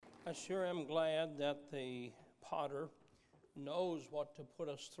I sure am glad that the potter knows what to put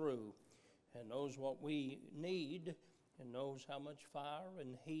us through and knows what we need and knows how much fire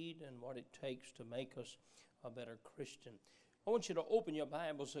and heat and what it takes to make us a better Christian. I want you to open your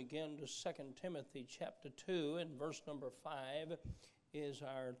Bibles again to 2 Timothy chapter 2 and verse number 5 is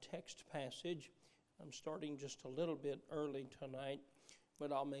our text passage. I'm starting just a little bit early tonight,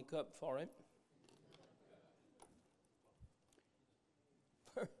 but I'll make up for it.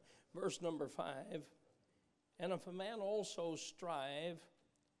 Verse number 5, and if a man also strive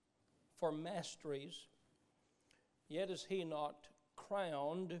for masteries, yet is he not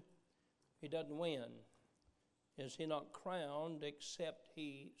crowned, he doesn't win. Is he not crowned except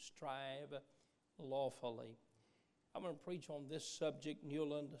he strive lawfully? I'm going to preach on this subject, and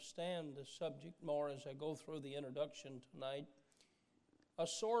you'll understand the subject more as I go through the introduction tonight. A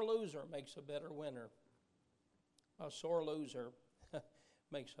sore loser makes a better winner. A sore loser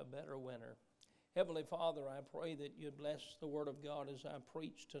makes a better winner. Heavenly Father, I pray that you'd bless the Word of God as I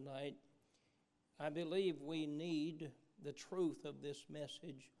preach tonight. I believe we need the truth of this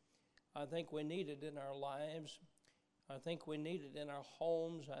message. I think we need it in our lives. I think we need it in our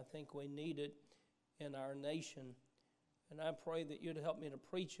homes. I think we need it in our nation. And I pray that you'd help me to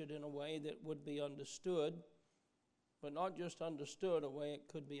preach it in a way that would be understood, but not just understood, a way it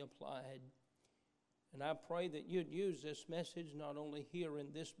could be applied. And I pray that you'd use this message not only here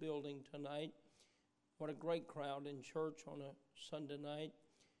in this building tonight, what a great crowd in church on a Sunday night,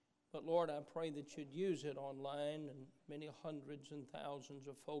 but Lord, I pray that you'd use it online and many hundreds and thousands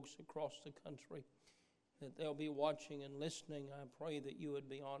of folks across the country, that they'll be watching and listening. I pray that you would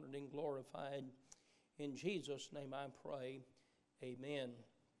be honored and glorified. In Jesus' name I pray, amen.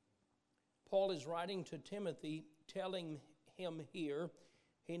 Paul is writing to Timothy, telling him here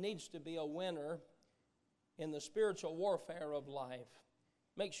he needs to be a winner in the spiritual warfare of life.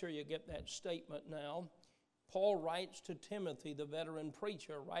 Make sure you get that statement now. Paul writes to Timothy, the veteran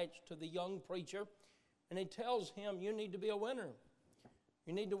preacher, writes to the young preacher, and he tells him, you need to be a winner.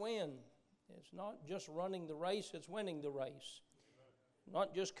 You need to win. It's not just running the race, it's winning the race.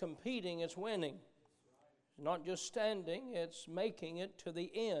 Not just competing, it's winning. It's not just standing, it's making it to the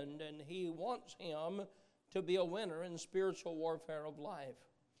end, and he wants him to be a winner in spiritual warfare of life.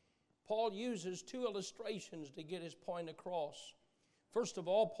 Paul uses two illustrations to get his point across. First of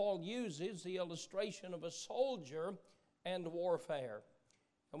all, Paul uses the illustration of a soldier and warfare.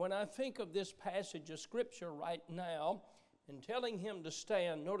 And when I think of this passage of Scripture right now, and telling him to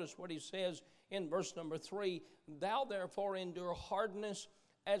stand, notice what he says in verse number 3, thou therefore endure hardness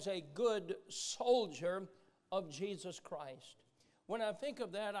as a good soldier of Jesus Christ. When I think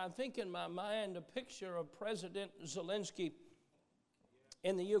of that, I think in my mind a picture of President Zelensky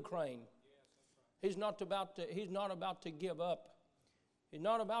in the Ukraine. He's not about to give up. He's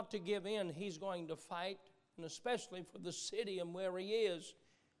not about to give in. He's going to fight, and especially for the city and where he is.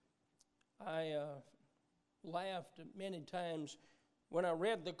 I laughed many times when I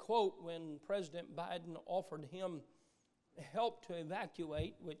read the quote when President Biden offered him help to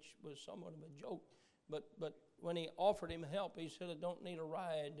evacuate, which was somewhat of a joke, but when he offered him help, he said, I don't need a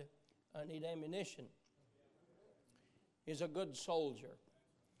ride, I need ammunition. He's a good soldier.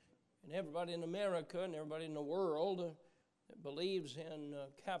 And everybody in America and everybody in the world that believes in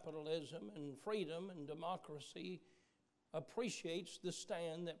capitalism and freedom and democracy appreciates the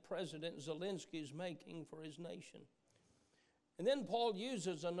stand that President Zelensky is making for his nation. And then Paul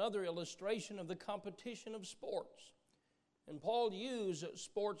uses another illustration of the competition of sports. And Paul used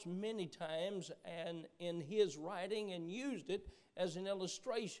sports many times and in his writing and used it as an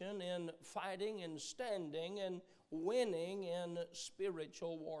illustration in fighting and standing and winning in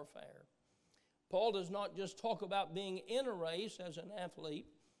spiritual warfare. Paul does not just talk about being in a race as an athlete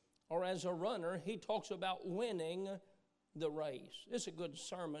or as a runner. He talks about winning the race. This is a good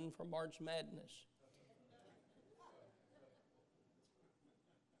sermon for March Madness.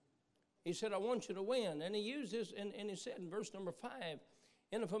 He said, I want you to win. And he used this, and he said in verse number 5,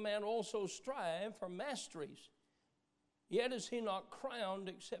 and if a man also strive for masteries, yet is he not crowned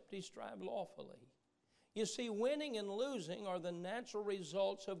except he strive lawfully. You see, winning and losing are the natural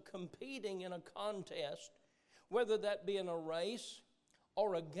results of competing in a contest, whether that be in a race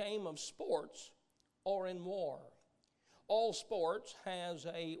or a game of sports or in war. All sports has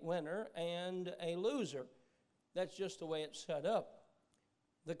a winner and a loser. That's just the way it's set up.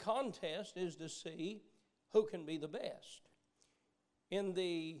 The contest is to see who can be the best. In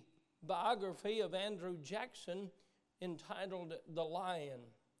the biography of Andrew Jackson entitled The Lion,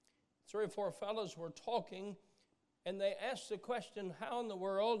 3 or 4 fellows were talking, and they asked the question, how in the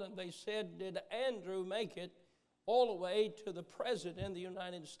world, and they said, did Andrew make it all the way to the President of the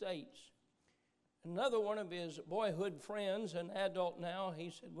United States. Another one of his boyhood friends, an adult now, he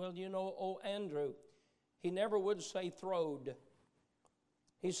said, well, you know, old Andrew, he never would say throwed.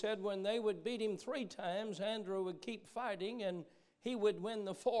 He said when they would beat him 3 times, Andrew would keep fighting and he would win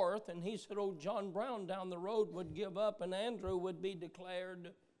the 4th. And he said old John Brown down the road would give up and Andrew would be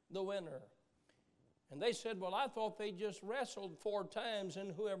declared the winner. And they said, well, I thought they just wrestled 4 times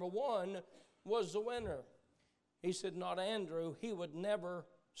and whoever won was the winner. He said, not Andrew. He would never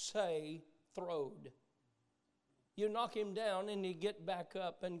say throwed. You knock him down and you get back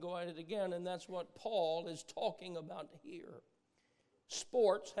up and go at it again. And that's what Paul is talking about here.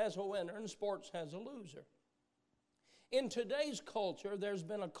 Sports has a winner and sports has a loser. In today's culture, there's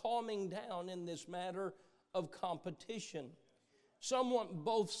been a calming down in this matter of competition. Some want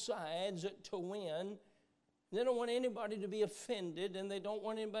both sides to win. They don't want anybody to be offended, and they don't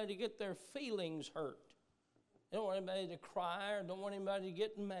want anybody to get their feelings hurt. They don't want anybody to cry or don't want anybody to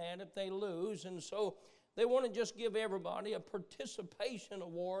get mad if they lose. And so they want to just give everybody a participation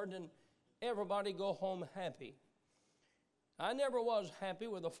award and everybody go home happy. I never was happy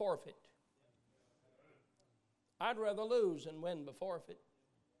with a forfeit. I'd rather lose than win the forfeit.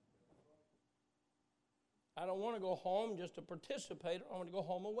 I don't want to go home just a participator. I want to go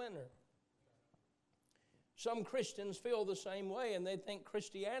home a winner. Some Christians feel the same way, and they think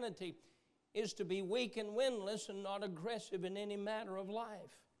Christianity is to be weak and winless and not aggressive in any matter of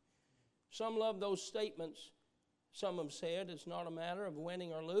life. Some love those statements. Some have said it's not a matter of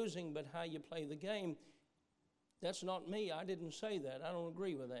winning or losing, but how you play the game. That's not me. I didn't say that. I don't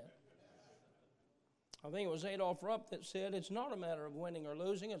agree with that. I think it was Adolf Rupp that said it's not a matter of winning or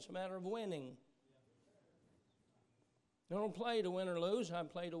losing, it's a matter of winning. I don't play to win or lose, I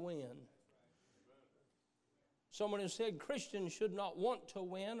play to win. Someone has said Christians should not want to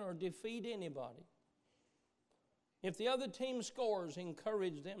win or defeat anybody. If the other team scores,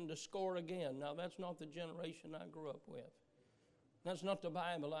 encourage them to score again. Now, that's not the generation I grew up with. That's not the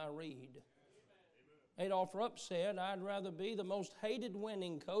Bible I read. Adolf Rupp said, I'd rather be the most hated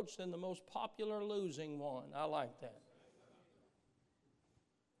winning coach than the most popular losing one. I like that.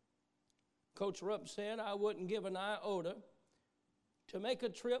 Coach Rupp said, I wouldn't give an iota to make a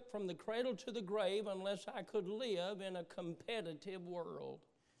trip from the cradle to the grave unless I could live in a competitive world.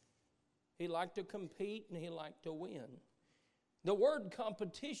 He liked to compete and he liked to win. The word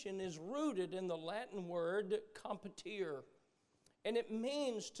competition is rooted in the Latin word competire, and it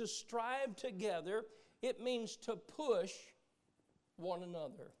means to strive together. It means to push one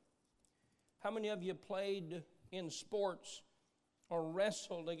another. How many of you played in sports or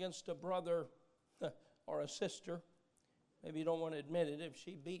wrestled against a brother or a sister? Maybe you don't want to admit it if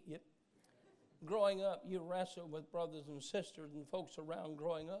she beat you. Growing up, you wrestled with brothers and sisters and folks around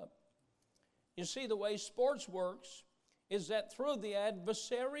growing up. You see, the way sports works is that through the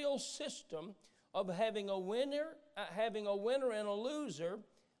adversarial system of having a winner and a loser,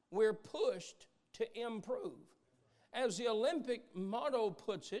 we're pushed to improve. As the Olympic motto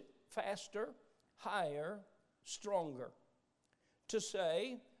puts it, faster, higher, stronger. To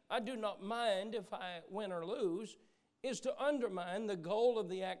say, I do not mind if I win or lose, is to undermine the goal of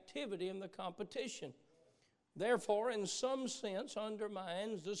the activity and the competition. Therefore, in some sense,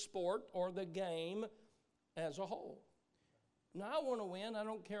 undermines the sport or the game as a whole. Now, I want to win. I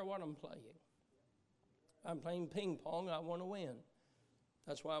don't care what I'm playing. I'm playing ping pong. I want to win.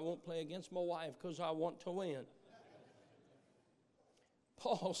 That's why I won't play against my wife, because I want to win.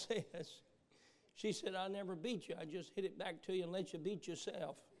 Paul says, she said, I never beat you. I just hit it back to you and let you beat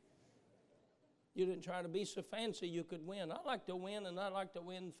yourself. You didn't try to be so fancy you could win. I like to win, and I like to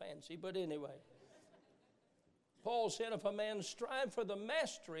win fancy. But anyway, Paul said, if a man strive for the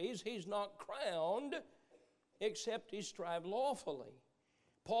masteries, he's not crowned, except he strive lawfully.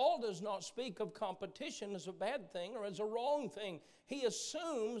 Paul does not speak of competition as a bad thing or as a wrong thing. He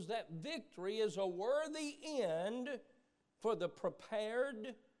assumes that victory is a worthy end for the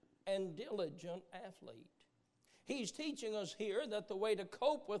prepared and diligent athlete. He's teaching us here that the way to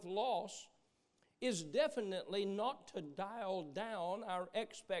cope with loss is definitely not to dial down our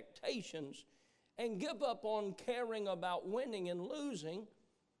expectations and give up on caring about winning and losing,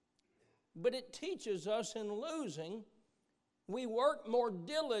 but it teaches us in losing we work more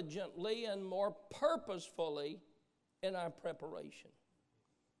diligently and more purposefully in our preparation.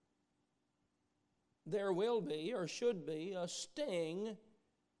 There will be, or should be, a sting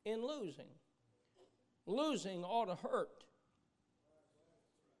in losing. Losing ought to hurt.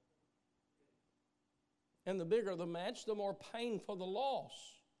 And the bigger the match, the more painful the loss.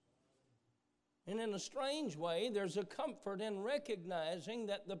 And in a strange way, there's a comfort in recognizing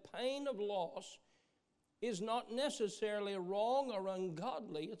that the pain of loss is not necessarily wrong or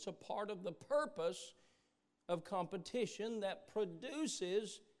ungodly. It's a part of the purpose of competition that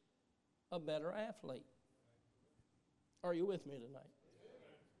produces a better athlete. Are you with me tonight?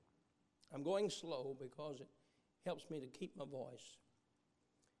 I'm going slow because it helps me to keep my voice.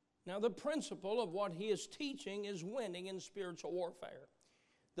 Now, the principle of what he is teaching is winning in spiritual warfare.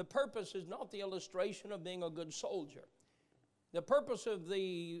 The purpose is not the illustration of being a good soldier. The purpose of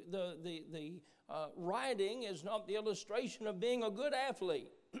the riding is not the illustration of being a good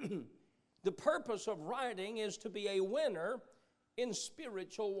athlete. The purpose of riding is to be a winner in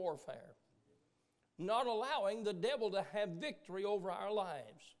spiritual warfare, not allowing the devil to have victory over our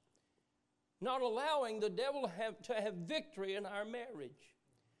lives, not allowing the devil to have victory in our marriage,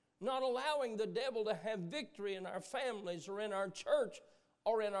 not allowing the devil to have victory in our families or in our church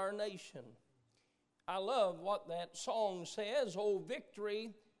or in our nation. I love what that song says, "Oh,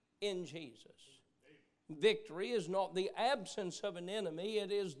 victory in Jesus." Victory is not the absence of an enemy,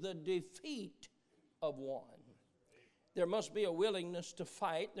 it is the defeat of one. There must be a willingness to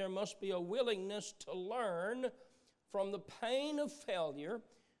fight. There must be a willingness to learn from the pain of failure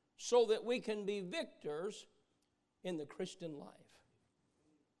so that we can be victors in the Christian life.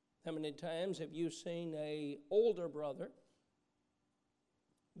 How many times have you seen an older brother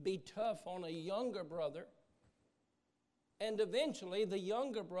be tough on a younger brother, and eventually the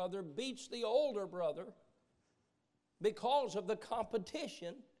younger brother beats the older brother because of the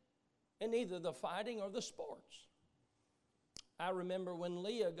competition in either the fighting or the sports? I remember when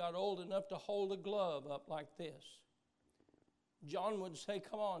Leah got old enough to hold a glove up like this. John would say,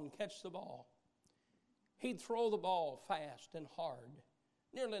 "Come on, catch the ball." He'd throw the ball fast and hard,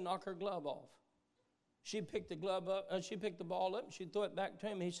 nearly knock her glove off. She'd pick the ball up, and she'd throw it back to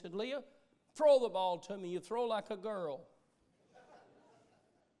him. He said, "Leah, throw the ball to me. You throw like a girl."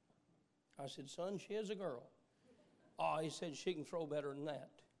 I said, "Son, she is a girl." Oh, he said, "She can throw better than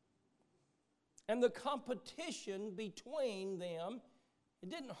that." And the competition between them, it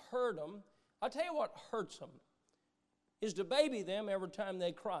didn't hurt them. I'll tell you what hurts them, is to baby them every time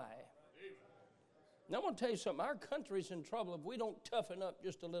they cry. Now, I'm going to tell you something. Our country's in trouble if we don't toughen up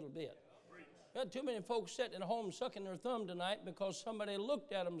just a little bit. Got too many folks sitting at home sucking their thumb tonight because somebody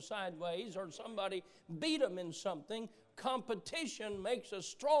looked at them sideways or somebody beat them in something. Competition makes us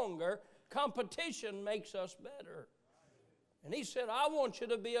stronger. Competition makes us better. And he said, "I want you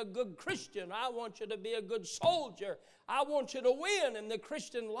to be a good Christian. I want you to be a good soldier. I want you to win in the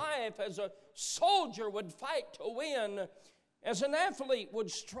Christian life as a soldier would fight to win, as an athlete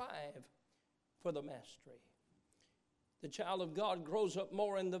would strive for the mastery." The child of God grows up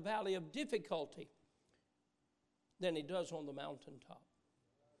more in the valley of difficulty than he does on the mountaintop.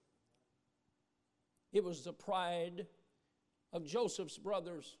 It was the pride of Joseph's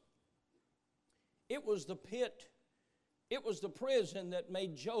brothers. It was the pit. It was the prison that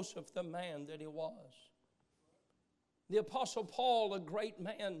made Joseph the man that he was. The Apostle Paul, a great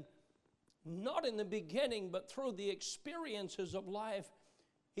man, not in the beginning, but through the experiences of life,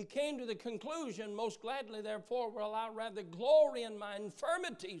 he came to the conclusion, "Most gladly, therefore, will I rather glory in my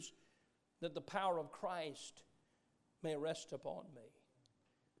infirmities, that the power of Christ may rest upon me."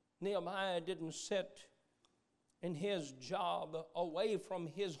 Nehemiah didn't sit in his job away from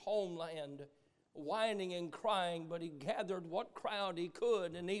his homeland, whining and crying, but he gathered what crowd he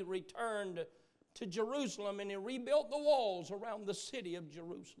could, and he returned to Jerusalem, and he rebuilt the walls around the city of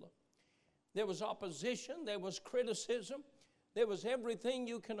Jerusalem. There was opposition, there was criticism, there was everything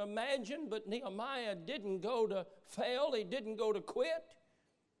you can imagine, but Nehemiah didn't go to fail. He didn't go to quit.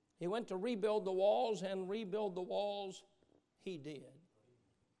 He went to rebuild the walls, and rebuild the walls he did.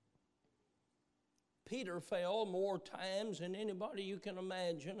 Peter fell more times than anybody you can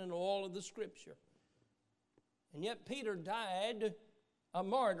imagine in all of the Scripture. And yet Peter died a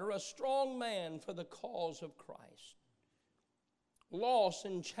martyr, a strong man for the cause of Christ. Loss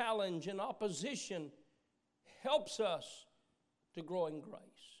and challenge and opposition helps us to grow in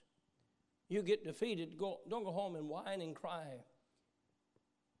grace. You get defeated, don't go home and whine and cry.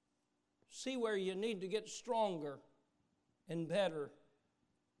 See where you need to get stronger and better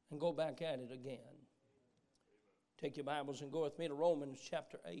and go back at it again. Take your Bibles and go with me to Romans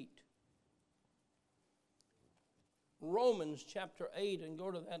chapter 8. Romans chapter 8, and go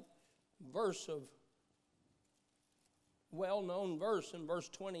to that verse of, well-known verse in verse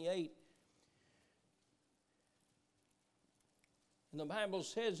 28. And the Bible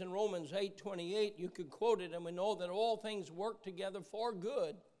says in Romans 8:28, you could quote it, and we know that all things work together for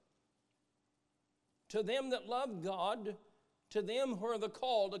good to them that love God, to them who are the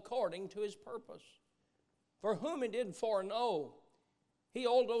called according to his purpose. For whom he did foreknow, He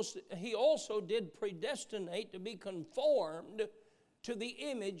also did predestinate to be conformed to the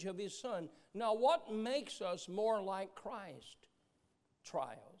image of His Son. Now, what makes us more like Christ?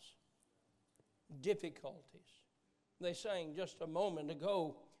 Trials, difficulties. They sang just a moment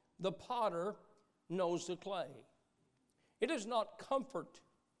ago, the potter knows the clay. It is not comfort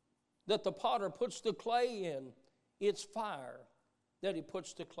that the potter puts the clay in. It's fire that he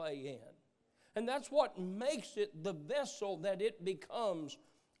puts the clay in. And that's what makes it the vessel that it becomes.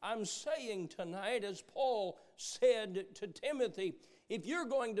 I'm saying tonight, as Paul said to Timothy, if you're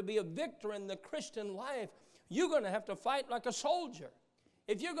going to be a victor in the Christian life, you're going to have to fight like a soldier.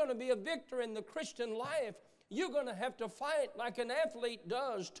 If you're going to be a victor in the Christian life, you're going to have to fight like an athlete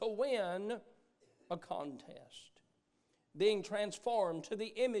does to win a contest. Being transformed to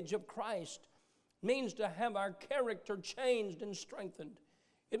the image of Christ means to have our character changed and strengthened.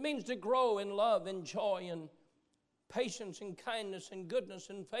 It means to grow in love and joy and patience and kindness and goodness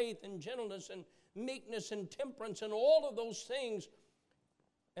and faith and gentleness and meekness and temperance and all of those things.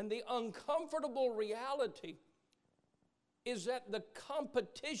 And the uncomfortable reality is that the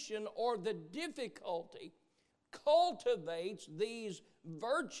competition or the difficulty cultivates these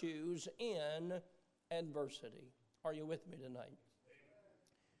virtues in adversity. Are you with me tonight?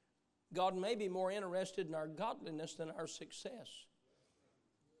 God may be more interested in our godliness than our success.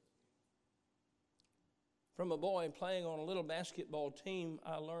 From a boy playing on a little basketball team,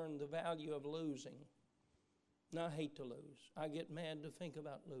 I learned the value of losing. Now, I hate to lose. I get mad to think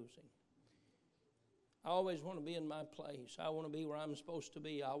about losing. I always want to be in my place. I want to be where I'm supposed to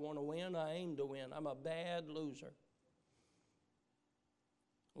be. I want to win. I aim to win. I'm a bad loser.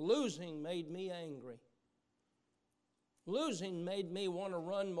 Losing made me angry. Losing made me want to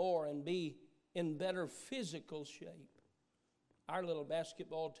run more and be in better physical shape. Our little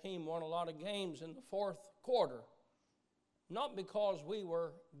basketball team won a lot of games in the fourth quarter. Not because we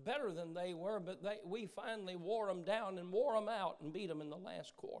were better than they were, but we finally wore them down and wore them out and beat them in the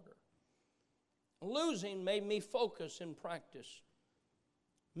last quarter. Losing made me focus in practice.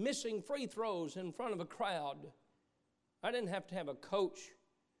 Missing free throws in front of a crowd. I didn't have to have a coach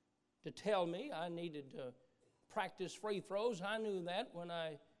to tell me I needed to practice free throws. I knew that when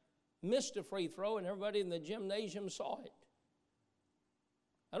I missed a free throw and everybody in the gymnasium saw it.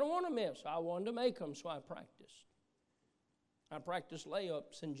 I don't want to miss. I wanted to make them, so I practiced. I practiced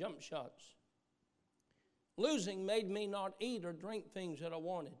layups and jump shots. Losing made me not eat or drink things that I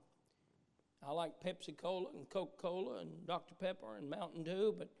wanted. I like Pepsi-Cola and Coca-Cola and Dr. Pepper and Mountain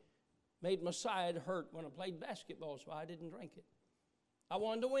Dew, but made my side hurt when I played basketball, so I didn't drink it. I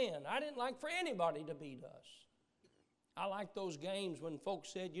wanted to win. I didn't like for anybody to beat us. I like those games when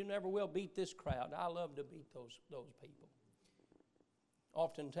folks said, you never will beat this crowd. I love to beat those people.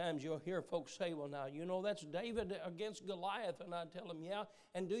 Oftentimes you'll hear folks say, well, now, you know, that's David against Goliath. And I tell them, yeah.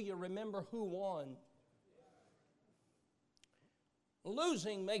 And do you remember who won?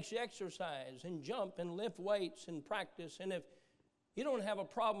 Losing makes you exercise and jump and lift weights and practice. And if you don't have a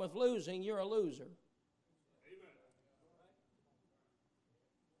problem with losing, you're a loser. Amen.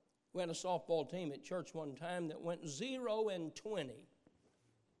 We had a softball team at church one time that went 0-20.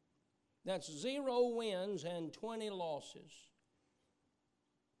 That's 0 wins and 20 losses.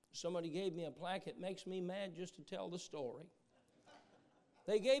 Somebody gave me a plaque. It makes me mad just to tell the story.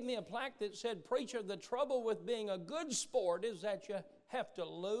 They gave me a plaque that said, preacher, the trouble with being a good sport is that you have to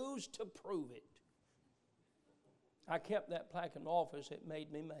lose to prove it. I kept that plaque in the office. It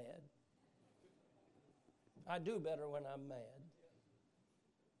made me mad. I do better when I'm mad.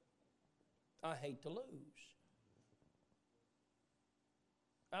 I hate to lose.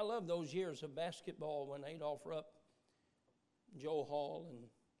 I love those years of basketball when Adolph Rupp, Joe Hall, and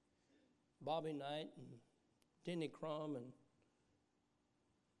Bobby Knight, and Denny Crum, and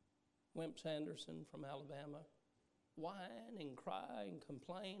Wimp Sanderson from Alabama whine and cry and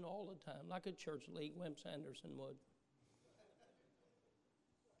complain all the time, like a church league, Wimp Sanderson would.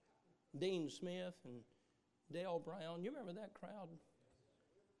 Dean Smith and Dale Brown, you remember that crowd?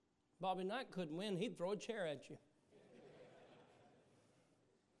 Bobby Knight couldn't win, he'd throw a chair at you.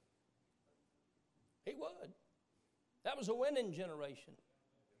 He would. That was a winning generation.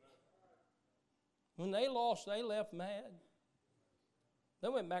 When they lost, they left mad. They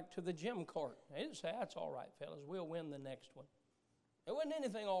went back to the gym court. They didn't say, that's all right, fellas, we'll win the next one. There wasn't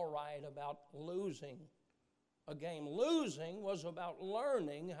anything all right about losing a game. Losing was about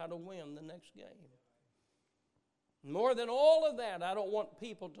learning how to win the next game. More than all of that, I don't want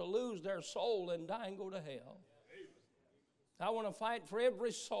people to lose their soul and die and go to hell. I want to fight for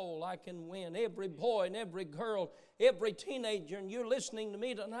every soul I can win, every boy and every girl, every teenager. And you're listening to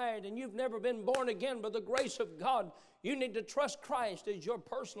me tonight and you've never been born again by the grace of God. You need to trust Christ as your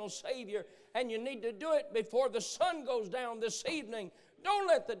personal Savior, and you need to do it before the sun goes down this evening. Don't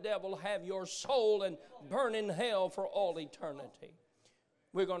let the devil have your soul and burn in hell for all eternity.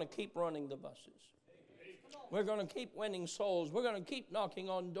 We're going to keep running the buses. We're going to keep winning souls. We're going to keep knocking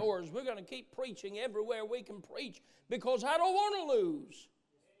on doors. We're going to keep preaching everywhere we can preach, because I don't want to lose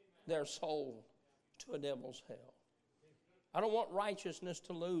their soul to a devil's hell. I don't want righteousness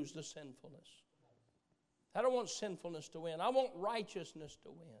to lose to sinfulness. I don't want sinfulness to win. I want righteousness to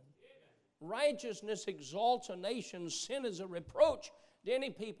win. Righteousness exalts a nation. Sin is a reproach to any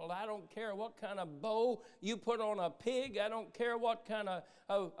people. I don't care what kind of bow you put on a pig. I don't care what kind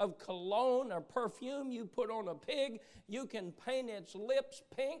of cologne or perfume you put on a pig. You can paint its lips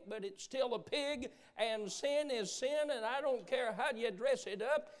pink, but it's still a pig. And sin is sin, and I don't care how you dress it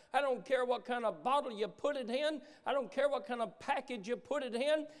up. I don't care what kind of bottle you put it in. I don't care what kind of package you put it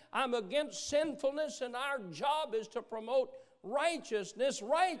in. I'm against sinfulness, and our job is to promote righteousness.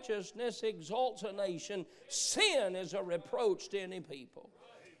 Righteousness exalts a nation. Sin is a reproach to any people.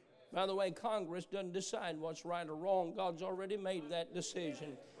 By the way, Congress doesn't decide what's right or wrong. God's already made that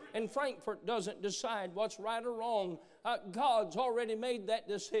decision. And Frankfurt doesn't decide what's right or wrong. God's already made that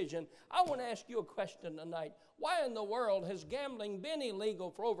decision. I want to ask you a question tonight. Why in the world has gambling been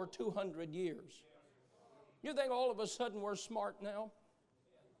illegal for over 200 years? You think all of a sudden we're smart now?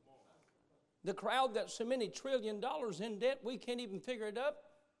 The crowd that's so many $1 trillion in debt, we can't even figure it up.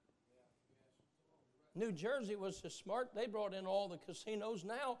 New Jersey was so smart, they brought in all the casinos.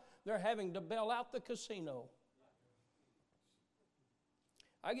 Now they're having to bail out the casino.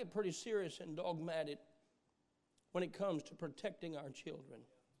 I get pretty serious and dogmatic when it comes to protecting our children.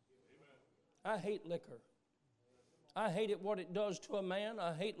 I hate liquor. I hate it, what it does to a man.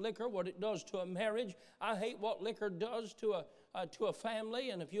 I hate liquor, what it does to a marriage. I hate what liquor does to a family.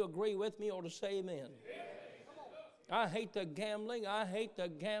 And if you agree with me, you ought to say amen. I hate the gambling. I hate the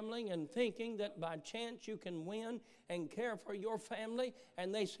gambling and thinking that by chance you can win and care for your family.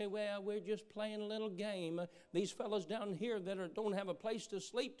 And they say, well, we're just playing a little game. These fellows down here that don't have a place to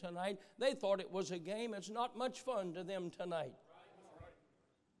sleep tonight, they thought it was a game. It's not much fun to them tonight.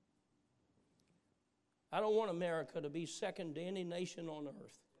 I don't want America to be second to any nation on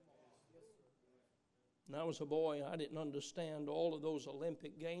earth. When I was a boy, I didn't understand all of those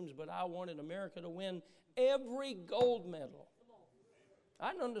Olympic games, but I wanted America to win every gold medal.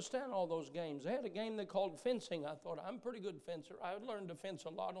 I didn't understand all those games. They had a game they called fencing. I thought, I'm a pretty good fencer. I learned to fence a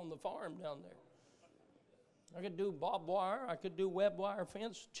lot on the farm down there. I could do barbed wire. I could do web wire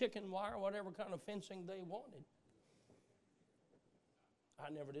fence, chicken wire, whatever kind of fencing they wanted. I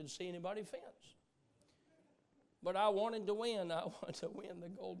never did see anybody fence. But I wanted to win. I wanted to win the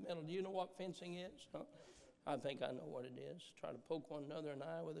gold medal. Do you know what fencing is? Huh? I think I know what it is. Try to poke one another in the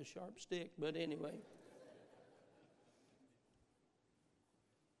eye with a sharp stick. But anyway.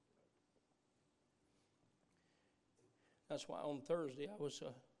 That's why on Thursday I was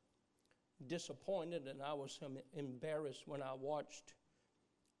disappointed and I was embarrassed when I watched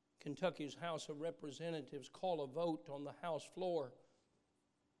Kentucky's House of Representatives call a vote on the House floor,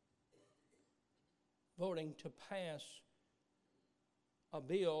 voting to pass a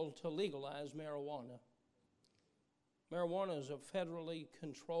bill to legalize marijuana. Marijuana is a federally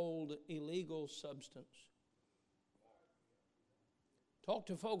controlled illegal substance. Talk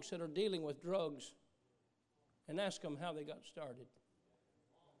to folks that are dealing with drugs and ask them how they got started.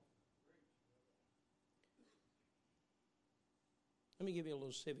 Let me give you a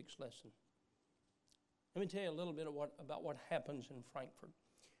little civics lesson. Let me tell you a little bit about what happens in Frankfurt.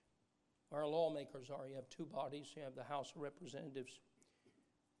 Where our lawmakers are, you have two bodies. You have the House of Representatives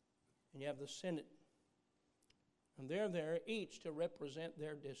and you have the Senate. And they're there each to represent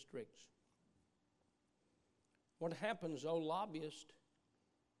their districts. What happens, though, lobbyists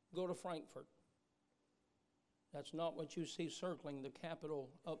go to Frankfurt. That's not what you see circling the Capitol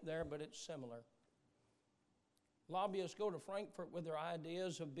up there, but it's similar. Lobbyists go to Frankfurt with their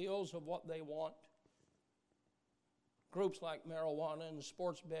ideas of bills of what they want. Groups like marijuana and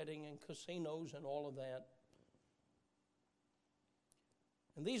sports betting and casinos and all of that.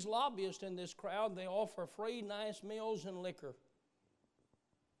 And these lobbyists in this crowd, they offer free nice meals and liquor,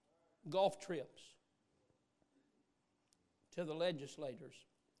 golf trips to the legislators,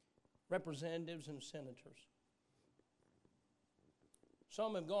 representatives and senators.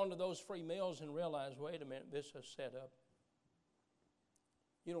 Some have gone to those free meals and realized, wait a minute, this is set up.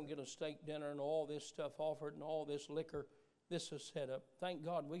 You don't get a steak dinner and all this stuff offered and all this liquor this is set up. Thank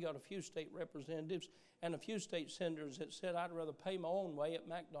God we got a few state representatives and a few state senators that said, I'd rather pay my own way at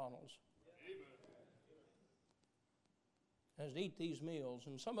McDonald's as to eat these meals.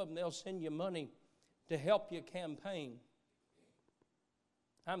 And some of them, they'll send you money to help you campaign.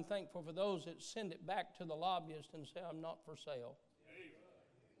 I'm thankful for those that send it back to the lobbyist and say, I'm not for sale.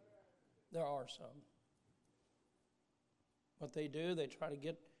 There are some. What they do, they try to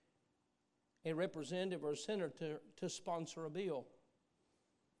get a representative or a senator to sponsor a bill.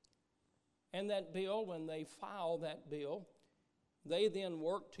 And that bill, when they file that bill, they then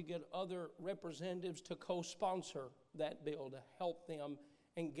work to get other representatives to co-sponsor that bill to help them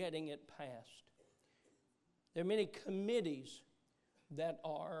in getting it passed. There are many committees that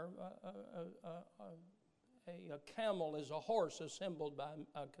are, a camel is a horse assembled by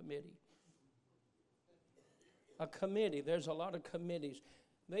a committee. A committee, there's a lot of committees.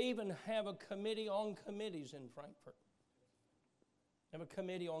 They even have a committee on committees in Frankfort. They have a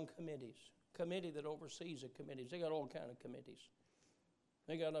committee on committees. Committee that oversees the committees. They got all kind of committees.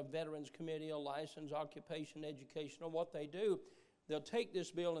 They got a veterans committee, a license, occupation, educational. What they do, they'll take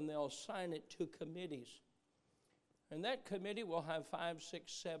this bill and they'll assign it to committees. And that committee will have 5,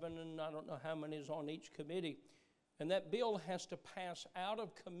 6, 7, and I don't know how many is on each committee. And that bill has to pass out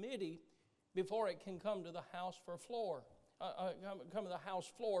of committee before it can come to the House for floor. Come to the House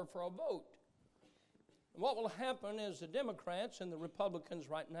floor for a vote. And what will happen is the Democrats and the Republicans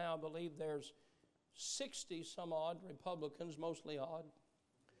right now, I believe there's 60 some odd Republicans, mostly odd.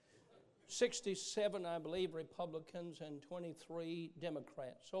 67, I believe, Republicans and 23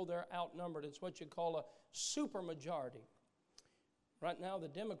 Democrats. So they're outnumbered. It's what you call a supermajority. Right now, the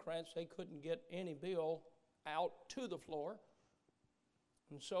Democrats, they couldn't get any bill out to the floor.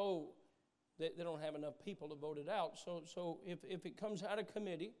 And so they don't have enough people to vote it out. So if it comes out of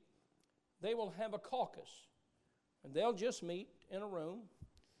committee, they will have a caucus. And they'll just meet in a room,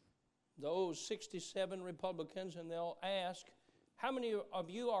 those 67 Republicans, and they'll ask, how many of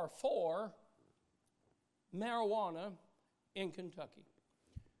you are for marijuana in Kentucky?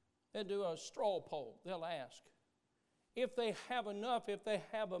 They'll do a straw poll. They'll ask. If they have enough, if they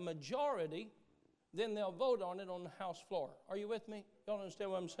have a majority, then they'll vote on it on the House floor. Are you with me? Y'all understand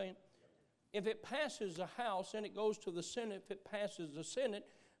what I'm saying? If it passes the House, then it goes to the Senate. If it passes the Senate,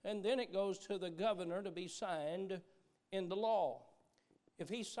 and then it goes to the governor to be signed into law. If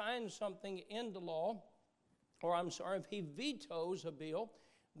he signs something into law, if he vetoes a bill,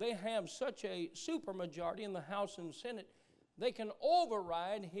 they have such a supermajority in the House and Senate, they can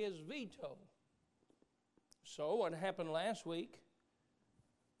override his veto. So what happened last week,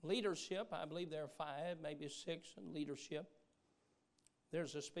 leadership, I believe there are 5, maybe 6 in leadership.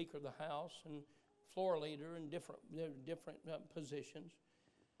 There's a Speaker of the House and floor leader in different positions.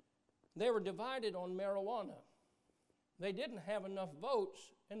 They were divided on marijuana. They didn't have enough votes,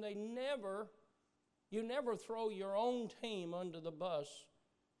 and you never throw your own team under the bus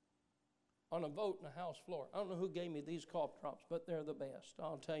on a vote in the House floor. I don't know who gave me these cough drops, but they're the best.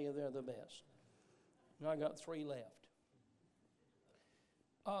 I'll tell you, they're the best. And I got 3 left.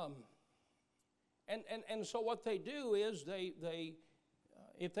 And so what they do is they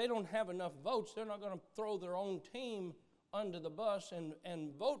if they don't have enough votes, they're not going to throw their own team under the bus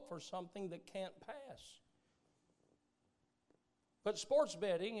and vote for something that can't pass. But sports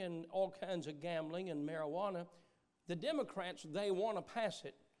betting and all kinds of gambling and marijuana, the Democrats, they want to pass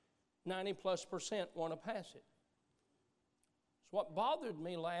it. 90+% want to pass it. So what bothered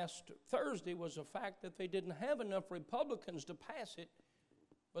me last Thursday was the fact that they didn't have enough Republicans to pass it,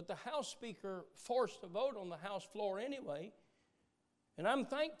 but the House Speaker forced a vote on the House floor anyway. And I'm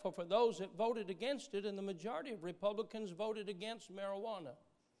thankful for those that voted against it, and the majority of Republicans voted against marijuana.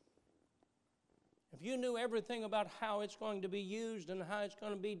 If you knew everything about how it's going to be used and how it's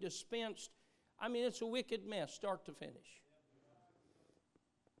going to be dispensed, I mean, it's a wicked mess, start to finish.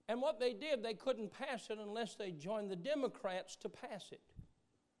 And what they did, they couldn't pass it unless they joined the Democrats to pass it.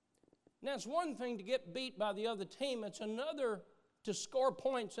 Now, it's one thing to get beat by the other team. It's another to score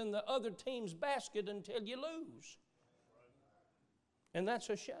points in the other team's basket until you lose. And that's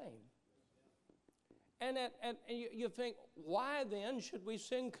a shame. And you think, why then should we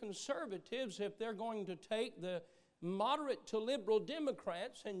send conservatives if they're going to take the moderate to liberal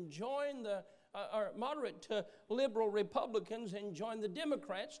Democrats and join or moderate to liberal Republicans and join the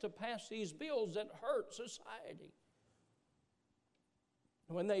Democrats to pass these bills that hurt society?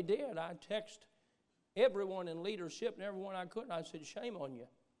 When they did, I texted everyone in leadership and everyone I could, and I said, shame on you.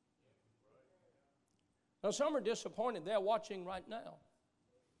 Now, some are disappointed. They're watching right now.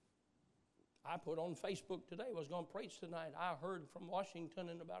 I put on Facebook today, I was going to preach tonight. I heard from Washington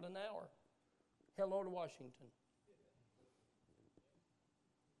in about an hour. Hello to Washington.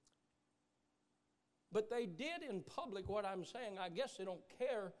 But they did in public what I'm saying. I guess they don't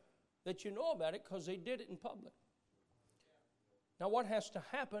care that you know about it because they did it in public. Now what has to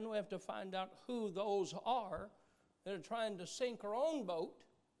happen, we have to find out who those are that are trying to sink our own boat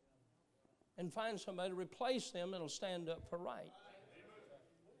and find somebody to replace them that'll stand up for right.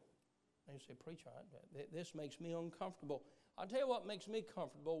 And you say, preacher, this makes me uncomfortable. I'll tell you what makes me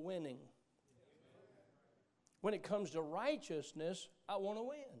comfortable, winning. When it comes to righteousness, I want to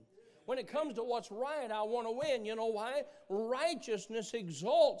win. When it comes to what's right, I want to win. You know why? Righteousness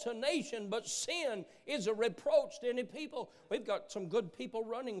exalts a nation, but sin is a reproach to any people. We've got some good people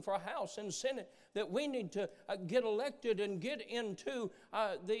running for House and Senate that we need to get elected and get into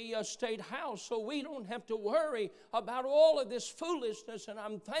the state house so we don't have to worry about all of this foolishness. And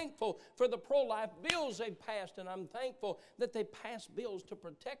I'm thankful for the pro-life bills they passed, and I'm thankful that they passed bills to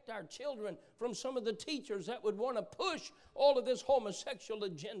protect our children from some of the teachers that would want to push all of this homosexual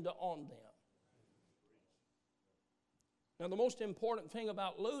agenda on them. Now, the most important thing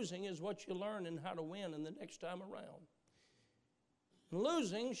about losing is what you learn and how to win in the next time around.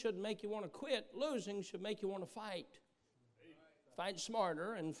 Losing should make you want to quit. Losing should make you want to fight. Fight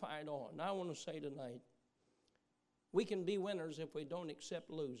smarter and fight on. Now, I want to say tonight, we can be winners if we don't accept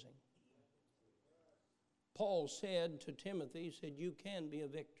losing. Paul said to Timothy, he said, you can be a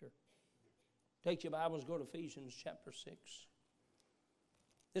victor. Take your Bibles, go to Ephesians chapter 6.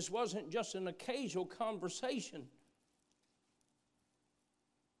 This wasn't just an occasional conversation.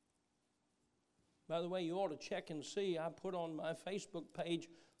 By the way, you ought to check and see. I put on my Facebook page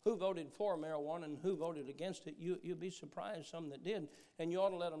who voted for marijuana and who voted against it. You'd be surprised some that did. And you ought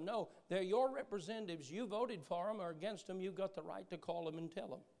to let them know. They're your representatives. You voted for them or against them. You've got the right to call them and tell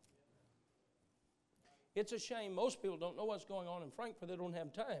them. It's a shame. Most people don't know what's going on in Frankfort. They don't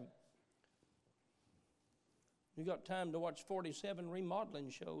have time. You got time to watch 47 remodeling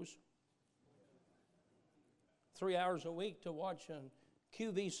shows. 3 hours a week to watch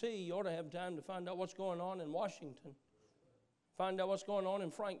QVC. You ought to have time to find out what's going on in Washington. Find out what's going on in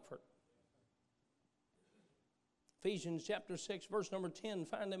Frankfurt. Ephesians chapter 6, verse number 10.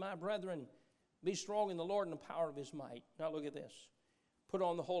 Finally, my brethren, be strong in the Lord and the power of His might. Now look at this. Put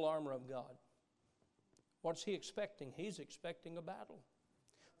on the whole armor of God. What's He expecting? He's expecting a battle.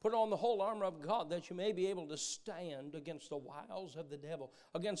 Put on the whole armor of God that you may be able to stand against the wiles of the devil,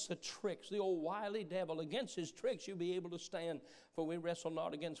 against the tricks, the old wily devil. Against his tricks you'll be able to stand. For we wrestle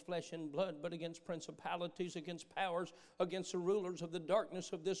not against flesh and blood, but against principalities, against powers, against the rulers of the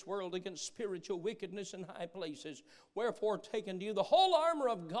darkness of this world, against spiritual wickedness in high places. Wherefore take unto you the whole armor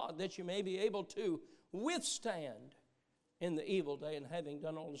of God that you may be able to withstand in the evil day, and having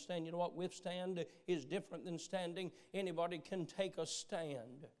done all to stand. You know what? Withstand is different than standing. Anybody can take a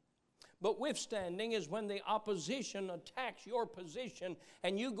stand. But withstanding is when the opposition attacks your position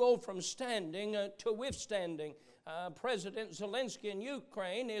and you go from standing to withstanding. President Zelensky in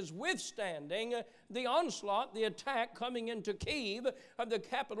Ukraine is withstanding the onslaught, the attack coming into Kyiv, of the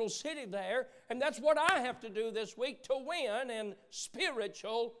capital city there. And that's what I have to do this week to win in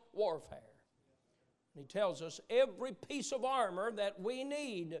spiritual warfare. He tells us every piece of armor that we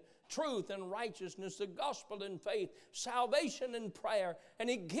need: truth and righteousness, the gospel and faith, salvation and prayer. And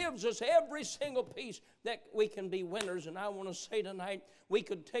He gives us every single piece that we can be winners. And I want to say tonight, we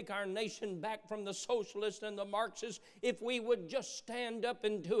could take our nation back from the socialists and the Marxists if we would just stand up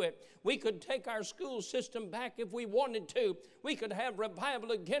and do it. We could take our school system back if we wanted to. We could have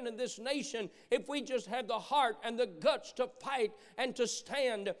revival again in this nation if we just had the heart and the guts to fight and to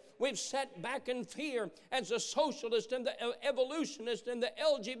stand. We've sat back in fear as the socialists and the evolutionists and the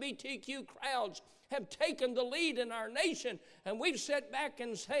LGBTQ crowds have taken the lead in our nation, and we've sat back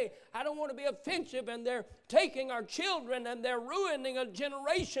and say, I don't want to be offensive, and they're taking our children and they're ruining a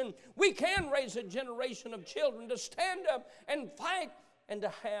generation. We can raise a generation of children to stand up and fight and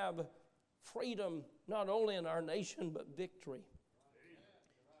to have freedom, not only in our nation, but victory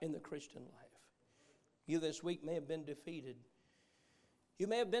in the Christian life. You this week may have been defeated. You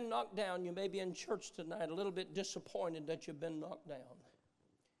may have been knocked down. You may be in church tonight a little bit disappointed that you've been knocked down.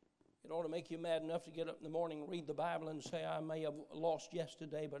 It ought to make you mad enough to get up in the morning and read the Bible and say, I may have lost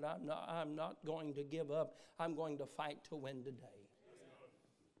yesterday, but I'm not going to give up. I'm going to fight to win today.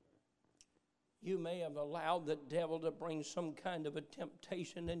 You may have allowed the devil to bring some kind of a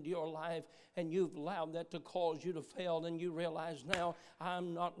temptation into your life, and you've allowed that to cause you to fail, and you realize now,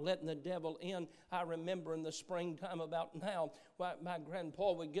 I'm not letting the devil in. I remember in the springtime about now, my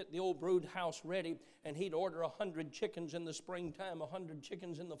grandpa would get the old brood house ready, and he'd order 100 chickens in the springtime, 100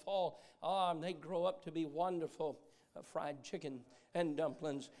 chickens in the fall. And they'd grow up to be wonderful. fried chicken and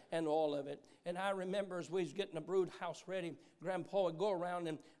dumplings and all of it. And I remember as we was getting the brood house ready, Grandpa would go around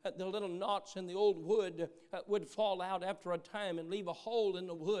and the little knots in the old wood would fall out after a time and leave a hole in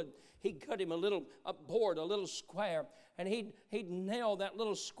the wood. He'd cut him a board, a little square, and he'd nail that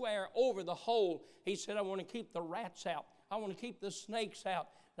little square over the hole. He said, I want to keep the rats out. I want to keep the snakes out.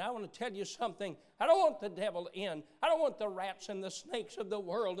 And I want to tell you something. I don't want the devil in. I don't want the rats and the snakes of the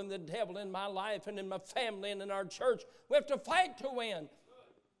world and the devil in my life and in my family and in our church. We have to fight to win.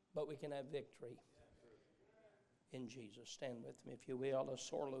 But we can have victory in Jesus. Stand with me, if you will. A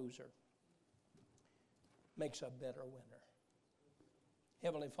sore loser makes a better winner.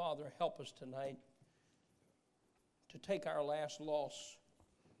 Heavenly Father, help us tonight to take our last loss,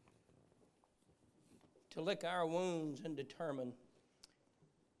 to lick our wounds and determine,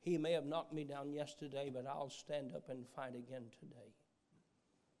 he may have knocked me down yesterday, but I'll stand up and fight again today.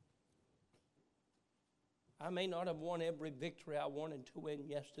 I may not have won every victory I wanted to win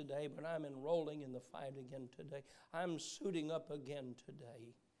yesterday, but I'm enrolling in the fight again today. I'm suiting up again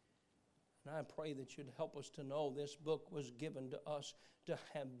today. And I pray that you'd help us to know this book was given to us to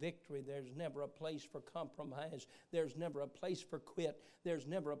have victory. There's never a place for compromise. There's never a place for quit. There's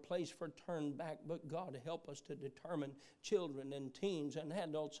never a place for turn back. But God, help us to determine, children and teens and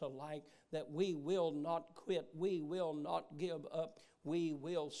adults alike, that we will not quit. We will not give up. We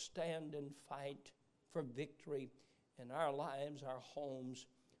will stand and fight for victory in our lives, our homes,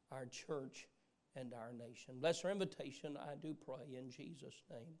 our church, and our nation. Bless our invitation, I do pray in Jesus'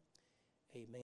 name. Amen.